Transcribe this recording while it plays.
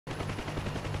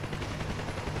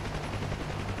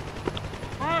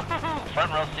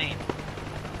front row seat.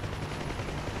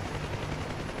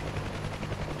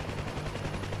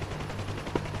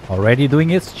 Already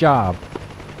doing its job.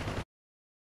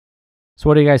 So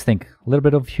what do you guys think? A little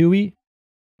bit of Huey?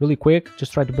 Really quick,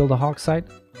 just try to build a hawk sight.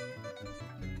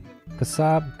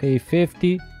 Kasab,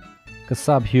 K50,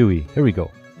 Kasab Huey. Here we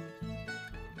go.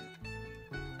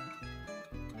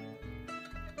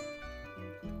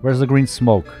 Where's the green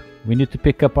smoke? We need to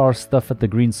pick up our stuff at the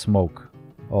green smoke.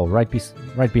 Oh, right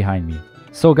behind me.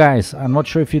 So guys, I'm not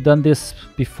sure if you've done this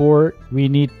before. We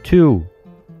need 2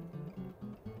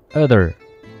 other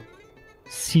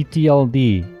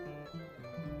CTLD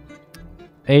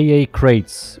AA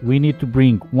crates. We need to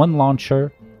bring 1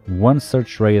 launcher, 1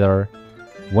 search radar,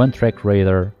 1 track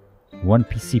radar, 1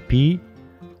 PCP,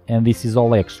 and this is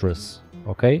all extras,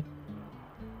 okay?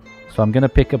 So I'm gonna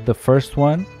pick up the first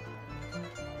one.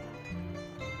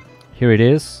 Here it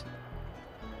is.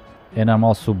 And I'm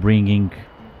also bringing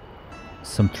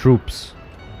some troops.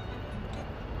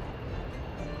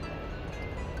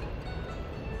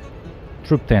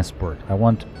 Troop transport. I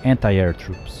want anti-air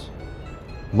troops.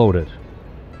 Loaded.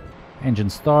 Engine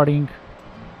starting.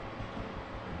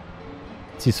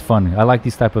 This is fun. I like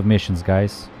these type of missions,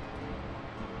 guys.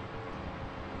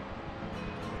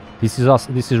 This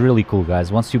is really cool,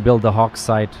 guys. Once you build the hawk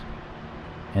sight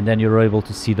and then you're able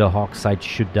to see the hawk sight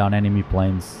shoot down enemy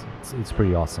planes, it's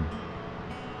pretty awesome.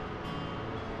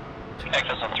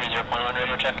 Access on 30.1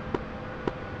 radio check.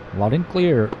 Loud and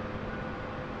clear.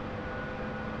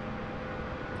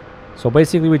 So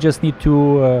basically we just need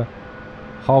to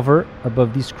hover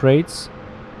above these crates.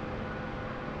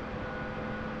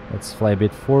 Let's fly a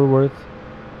bit forward.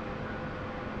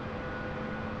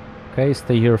 Okay,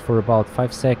 stay here for about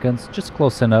 5 seconds, just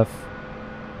close enough.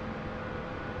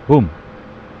 Boom.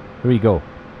 Here we go.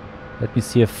 Let me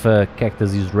see if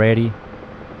Cactus is ready.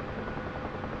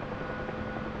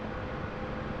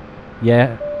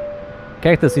 Yeah.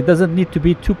 Cactus, it doesn't need to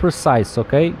be too precise,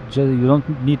 okay? You don't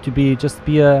need to be, just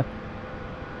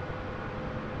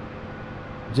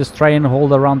try and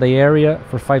hold around the area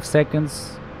for 5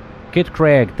 seconds. Kid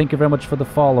Craig, thank you very much for the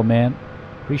follow, man.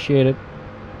 Appreciate it.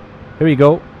 Here we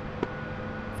go.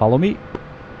 Follow me.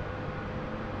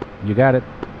 You got it.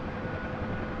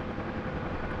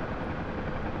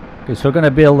 Okay, so we're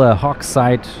gonna build a hawk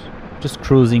sight, just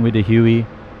cruising with the Huey.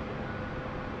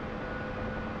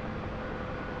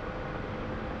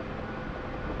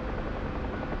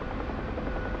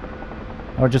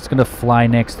 We're just gonna fly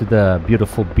next to the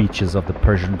beautiful beaches of the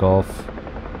Persian Gulf.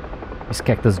 Is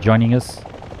Cactus joining us?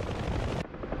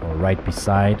 Or right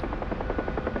beside.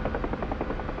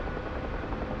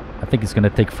 I think it's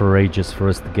gonna take for ages for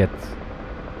us to get...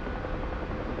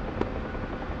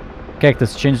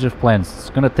 Cactus, change your plans.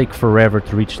 It's gonna take forever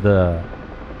to reach that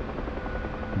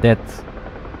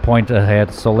point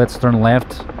ahead. So let's turn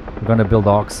left. We're gonna build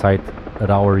a hawk sight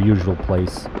at our usual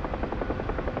place.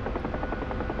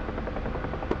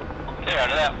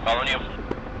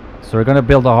 So we're gonna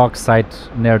build a hawk sight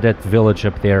near that village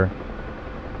up there.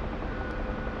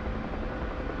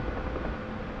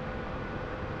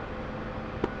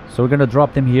 So we're gonna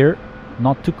drop them here,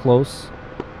 not too close.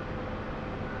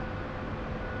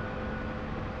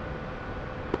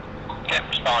 Okay,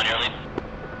 just following your lead.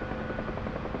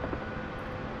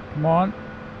 Come on.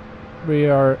 We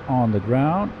are on the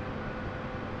ground.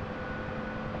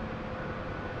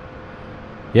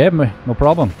 Yeah, no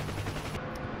problem.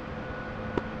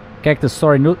 Cactus,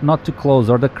 sorry, not too close,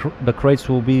 or the crates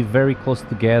will be very close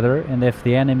together, and if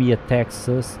the enemy attacks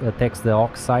the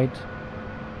hawk sight,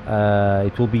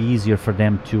 it will be easier for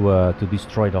them to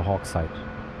destroy the hawk sight.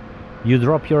 You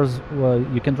drop yours.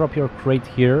 You can drop your crate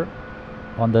here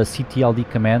on the CTLD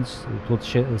commands. It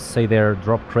will say there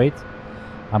drop crate.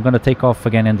 I'm gonna take off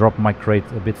again and drop my crate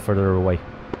a bit further away.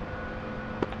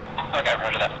 Okay,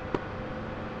 roger that.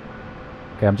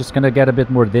 Okay, I'm just gonna get a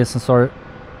bit more distance, or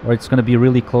it's gonna be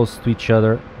really close to each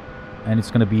other, and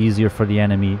it's gonna be easier for the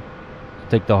enemy to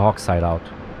take the hawk sight out.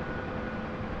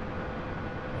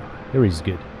 Here is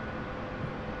good.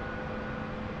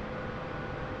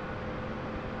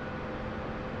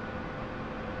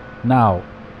 Now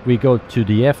we go to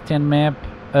the F10 map,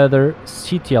 other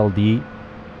CTLD,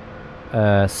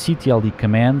 CTLD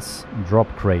commands,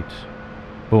 drop crate.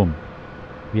 Boom.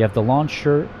 We have the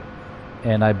launcher,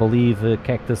 and I believe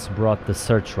Cactus brought the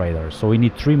search radar. So we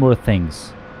need 3 more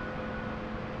things.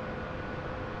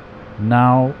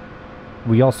 Now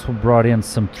we also brought in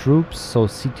some troops, so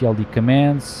CTLD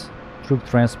commands, troop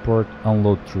transport,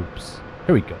 unload troops.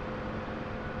 Here we go.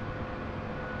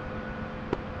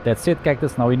 That's it,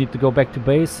 Cactus. Now we need to go back to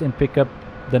base and pick up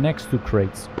the next 2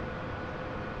 crates.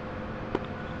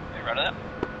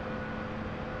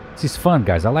 This is fun,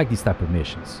 guys. I like these type of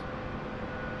missions.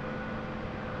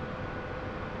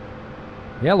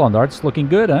 Yeah, Londard, it's looking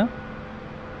good, huh?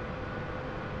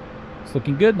 It's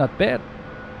looking good, not bad.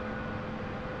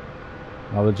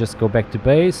 I will just go back to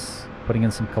base, putting in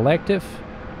some collective.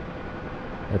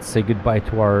 Let's say goodbye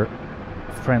to our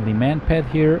friendly manpad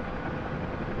here.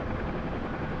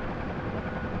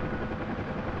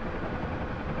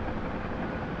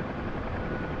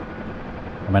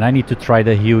 I mean, I need to try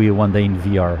the Huey one day in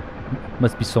VR.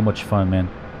 Must be so much fun, man.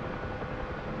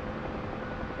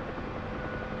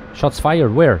 Shots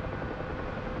fired, where?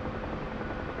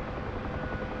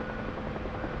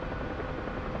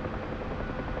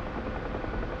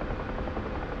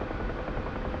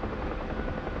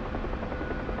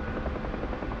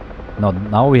 No,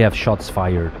 now we have shots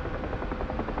fired.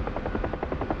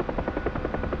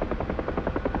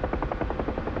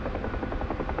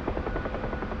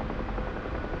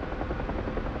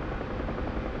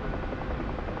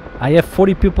 I have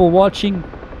 40 people watching.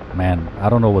 Man, I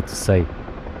don't know what to say.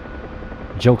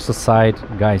 Jokes aside,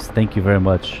 guys, thank you very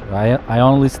much. I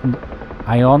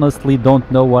honestly don't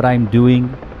know what I'm doing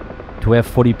to have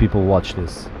 40 people watch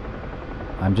this.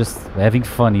 I'm just having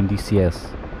fun in DCS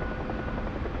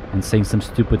and saying some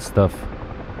stupid stuff.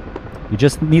 You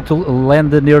just need to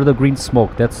land near the green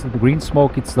smoke. That's the green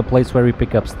smoke. It's the place where we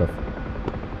pick up stuff.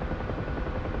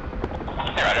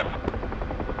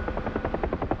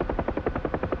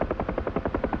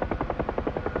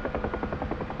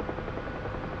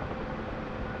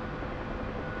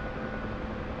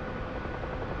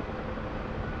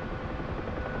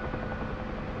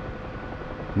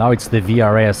 Now it's the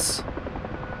VRS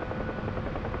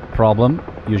problem,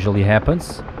 usually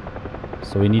happens.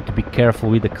 So we need to be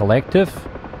careful with the collective.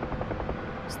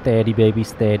 Steady, baby,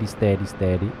 steady, steady,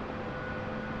 steady.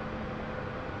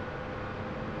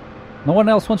 No one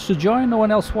else wants to join? No one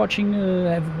else watching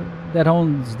that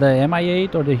owns the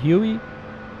Mi-8 or the Huey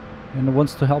and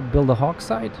wants to help build a Hawk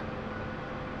site?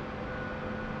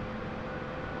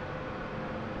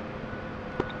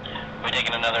 We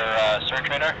taking another search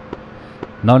radar?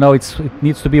 No, it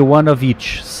needs to be one of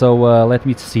each. So let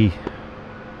me see.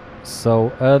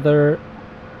 So other.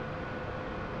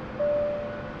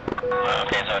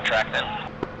 Okay, so a track then.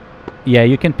 Yeah,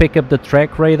 you can pick up the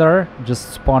track radar.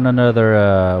 Just spawn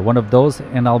another one of those,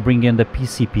 and I'll bring in the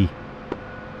PCP.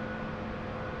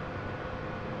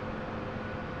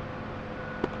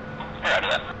 Roger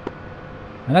that.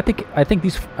 And I think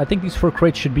these 4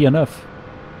 crates should be enough.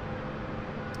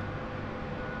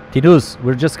 Tidus,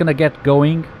 we're just gonna get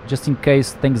going, just in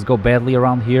case things go badly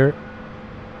around here.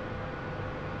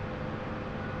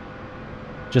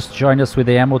 Just join us with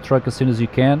the ammo truck as soon as you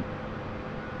can.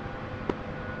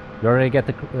 You already get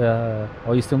the...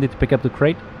 oh, you still need to pick up the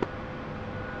crate?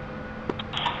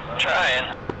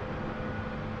 Trying.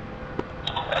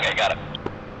 Okay, got it.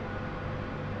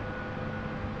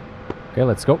 Okay,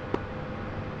 let's go.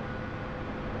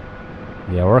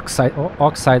 Yeah, our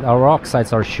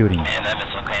oxides are shooting. And that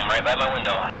missile came right by my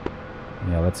window.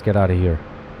 Yeah, let's get out of here.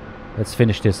 Let's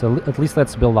finish this. At least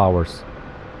let's build ours.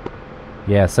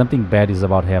 Yeah, something bad is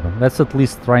about to happen. Let's at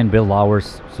least try and build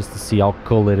ours, just to see how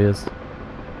cool it is.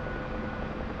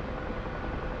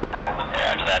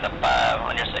 Roger that, up 5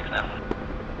 on your 6 now.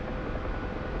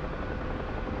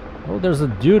 Oh, there's a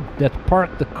dude that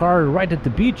parked the car right at the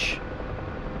beach.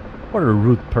 What a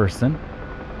rude person.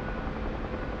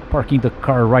 Parking the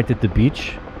car right at the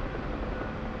beach.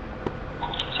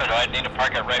 So do I need to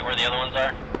park it right where the other ones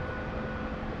are?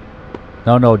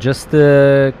 No, just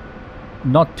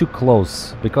not too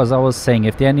close, because I was saying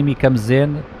if the enemy comes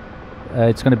in,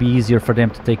 it's going to be easier for them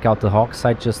to take out the Hawk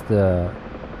site. Just there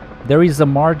is a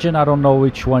margin, I don't know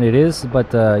which one it is,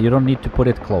 but you don't need to put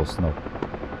it close, no.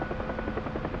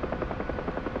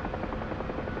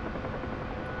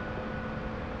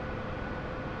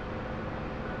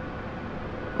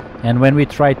 And when we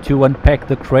try to unpack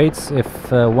the crates,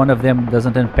 if one of them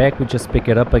doesn't unpack, we just pick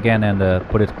it up again and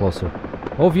put it closer.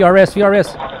 Oh, VRS!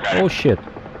 Oh shit.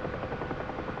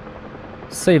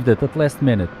 Saved it at last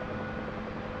minute.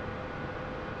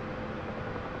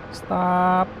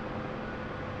 Stop.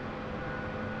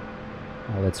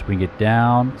 Now let's bring it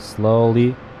down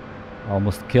slowly.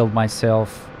 Almost killed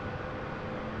myself.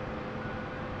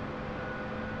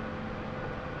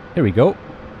 Here we go.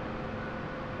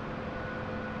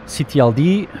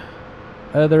 CTLD,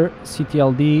 other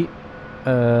CTLD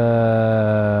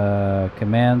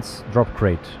commands, drop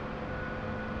crate.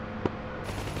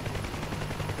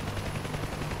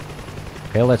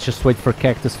 Okay, let's just wait for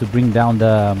Cactus to bring down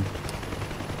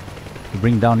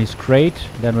his crate.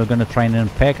 Then we're gonna try and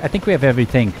unpack. I think we have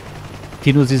everything.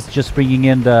 Tinus is just bringing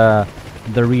in the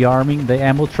the rearming, the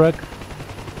ammo truck,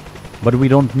 but we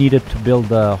don't need it to build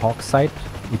the Hawk site.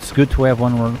 It's good to have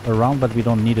one around, but we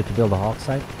don't need it to build a Hawk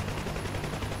site.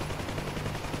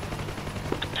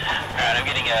 Alright, I'm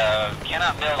getting a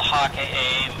cannot build Hawk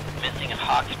AA, missing a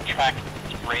Hawk track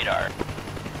radar.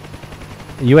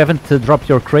 You haven't dropped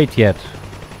your crate yet.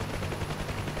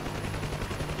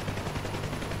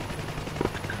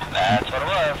 That's what it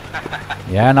was.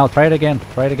 Yeah, now try it again.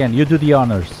 Try it again. You do the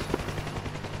honors.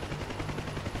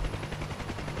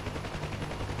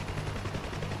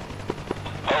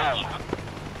 Boom.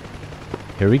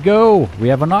 Here we go. We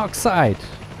have an oxide.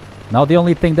 Now the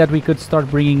only thing that we could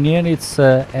start bringing in is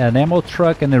an ammo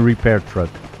truck and a repair truck.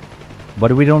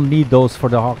 But we don't need those for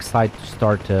the Hawk side to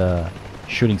start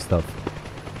shooting stuff.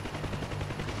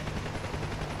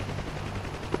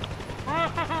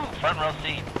 Front row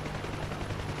seat.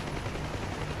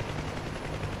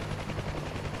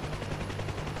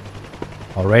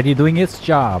 Already doing its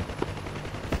job.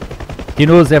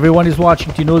 T-News, everyone is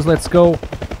watching. T-News, let's go.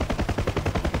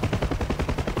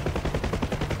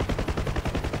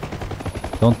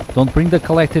 Don't bring the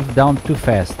collective down too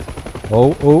fast.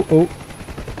 Oh, oh, oh.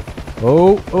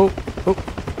 Oh, oh, oh,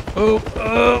 oh,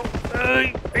 oh.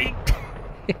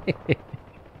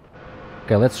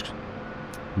 Okay, let's.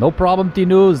 No problem,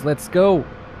 T-News. Let's go.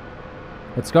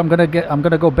 Let's go. I'm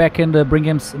gonna go back and bring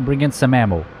in some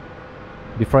ammo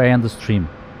before I end the stream,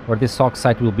 or this Hawk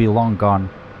site will be long gone.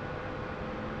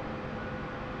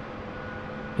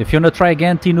 If you wanna try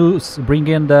again, T-News, bring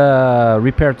in the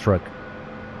repair truck.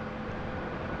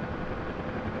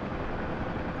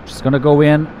 Just gonna go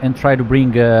in and try to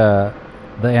bring the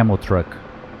ammo truck,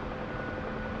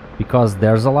 because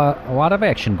there's a lot of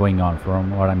action going on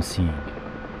from what I'm seeing.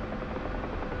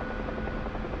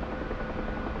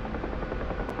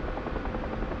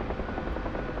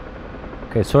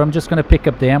 Okay, so I'm just gonna pick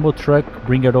up the ammo truck,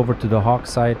 bring it over to the Hawk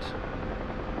site,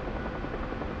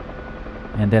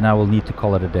 and then I will need to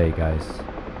call it a day, guys.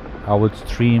 I would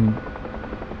stream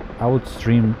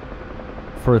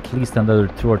for at least another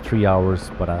 2 or 3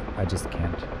 hours, but I just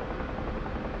can't.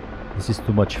 This is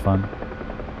too much fun.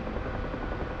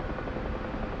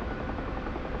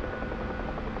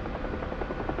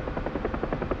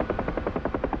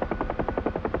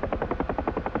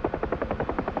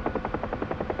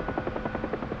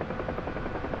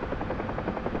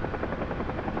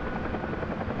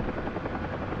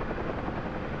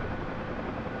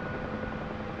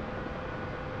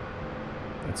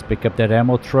 Let's pick up that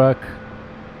ammo truck.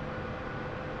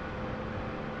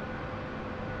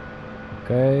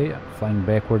 Okay, I'm flying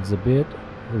backwards a bit.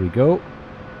 Here we go.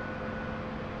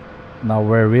 Now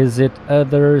where is it?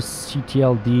 Other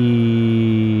CTLD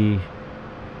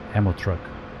ammo truck.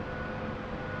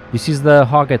 This is the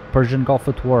Hog at Persian Gulf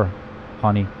at War,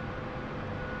 honey.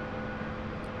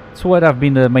 It's what I've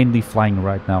been mainly flying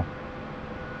right now.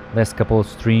 Last couple of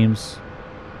streams.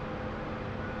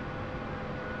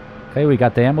 Okay, we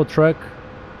got the ammo truck.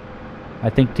 I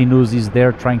think T-News is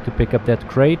there trying to pick up that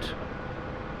crate.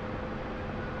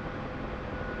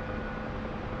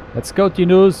 Let's go,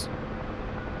 T-News.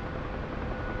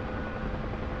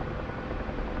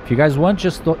 If you guys want,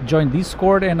 just join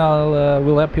Discord and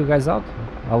we'll help you guys out.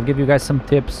 I'll give you guys some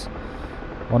tips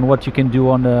on what you can do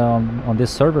on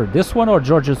this server. This one or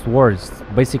George's War is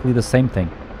basically the same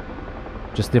thing,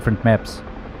 just different maps.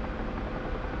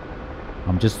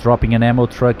 I'm just dropping an ammo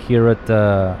truck here at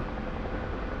the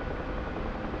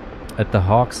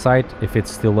Hawk site, if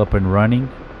it's still up and running.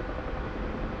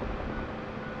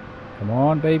 Come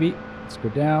on, baby. Let's go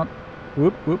down.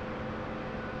 Whoop, whoop.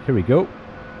 Here we go.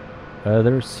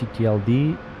 Other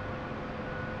CTLD.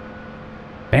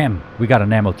 Bam! We got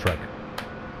an ammo truck.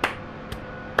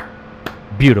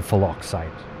 Beautiful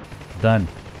oxide. Done.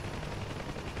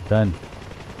 Done.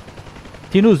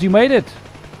 T-News, you made it!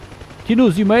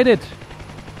 T-News, you made it!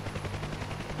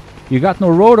 You got no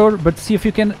rotor, but see if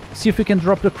you can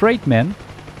drop the crate, man.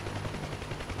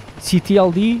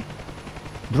 CTLD,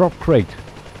 drop crate.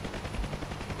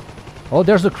 Oh,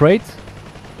 there's a crate.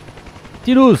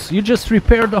 T-News, you just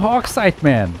repaired the Hawk site,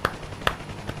 man.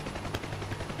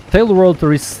 Tail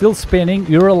rotor is still spinning.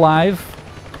 You're alive.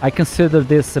 I consider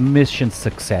this a mission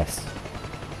success.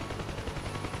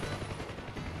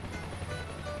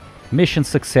 Mission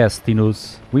success,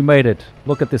 T-News. We made it.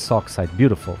 Look at this Hawk site.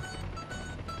 Beautiful.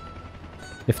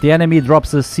 If the enemy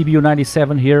drops a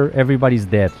CBU-97 here, everybody's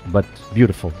dead. But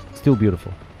beautiful. Still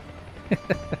beautiful.